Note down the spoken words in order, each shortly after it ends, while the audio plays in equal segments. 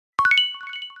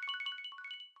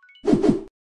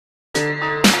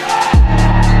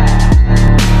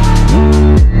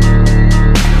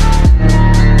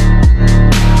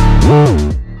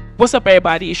What's up,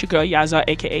 everybody? It's your girl Yazza,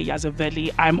 aka Yazzavelli.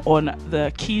 I'm on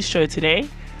the Keys show today,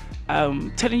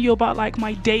 telling you about like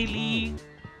my daily,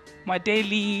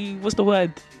 what's the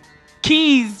word?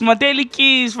 Keys, my daily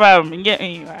keys, fam. You get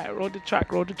me? All right, roll the track,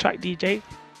 DJ.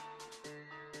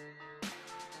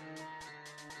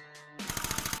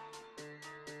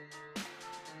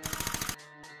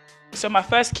 So my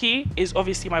first key is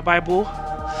obviously my Bible.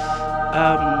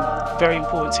 Very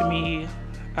important to me.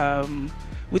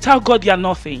 Without God, you're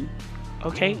nothing.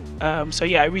 Okay. So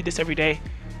yeah, I read this every day,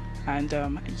 and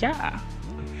yeah.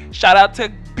 Shout out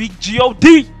to Big God.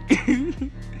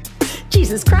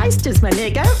 Jesus Christ is my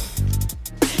nigga.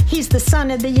 He's the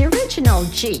son of the original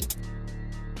G.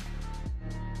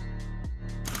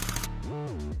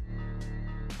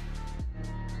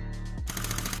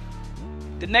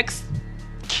 The next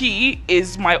key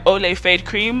is my Olay Fade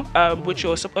Cream, which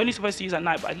you're only supposed to use at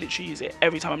night, but I literally use it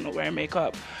every time I'm not wearing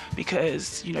makeup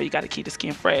because, you know, you got to keep the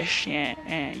skin fresh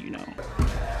and, you know.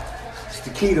 It's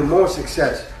the key to more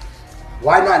success.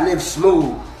 Why not live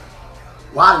smooth?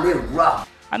 Why live rough?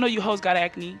 I know you hoes got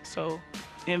acne, so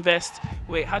invest.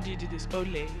 Wait, how do you do this?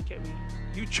 Olay, you get me?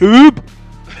 YouTube!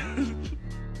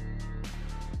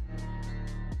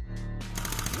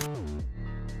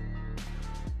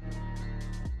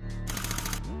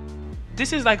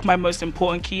 This is like my most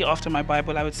important key after my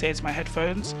Bible. I would say it's my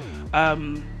headphones.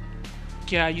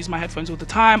 Yeah, I use my headphones all the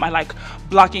time. I like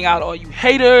blocking out all you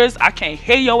haters. I can't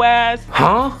hear your ass.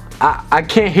 Huh? I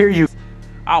can't hear you.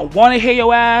 I don't want to hear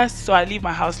your ass. So I leave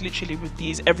my house literally with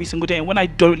these every single day. And when I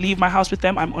don't leave my house with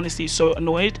them, I'm honestly so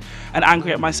annoyed and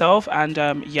angry at myself. And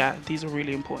yeah, these are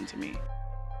really important to me.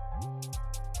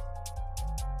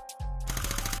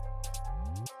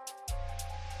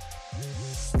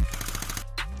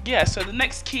 Yeah, so the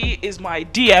next key is my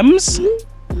DMs.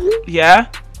 Yeah,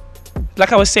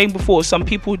 like I was saying before, some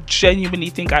people genuinely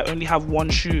think I only have one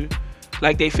shoe.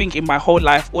 Like they think in my whole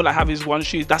life all I have is one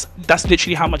shoe. That's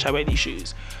literally how much I wear these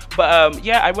shoes. But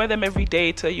yeah, I wear them every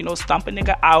day to, you know, stomp a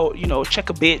nigga out, you know, check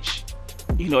a bitch,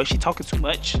 you know, if she talking too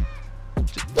much,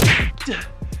 just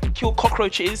kill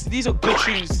cockroaches. These are good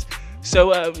shoes.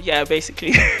 So yeah,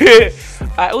 basically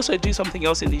I also do something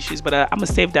else in these shoes, but I'm gonna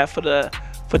save that for the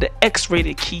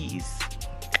X-rated keys.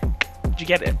 Did you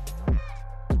get it?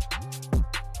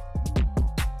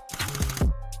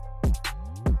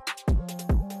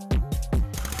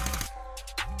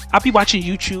 I be watching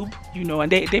YouTube, you know,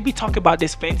 and they be talking about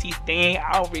this fancy thing.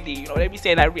 I don't really, you know, they be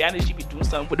saying that Rihanna should be doing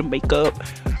something with the makeup.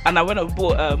 And I went and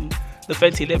bought the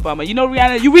Fenty lip balm. And you know,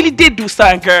 Rihanna, you really did do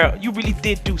something, girl. You really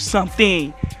did do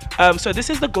something. So this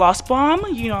is the gloss balm,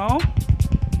 you know.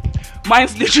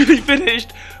 Mine's literally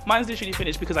finished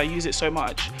because I use it so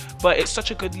much. But it's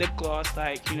such a good lip gloss.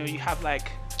 Like, you know, you have like,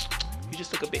 you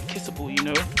just look a bit kissable, you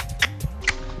know.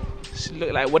 Just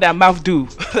look like what that mouth do.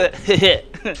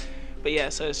 But yeah,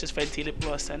 so it's just Fenty lip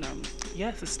gloss, and yeah,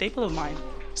 it's a staple of mine.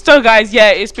 So guys,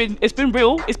 yeah, it's been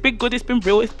real, it's been good, it's been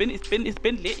real, it's been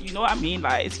lit, you know what I mean?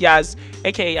 Like, it's Yaz,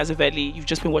 aka Yazzavelli. You've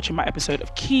just been watching my episode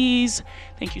of Keys.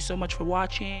 Thank you so much for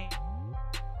watching.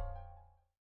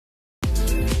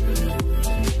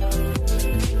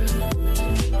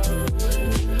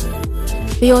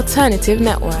 The Alternative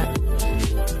Network.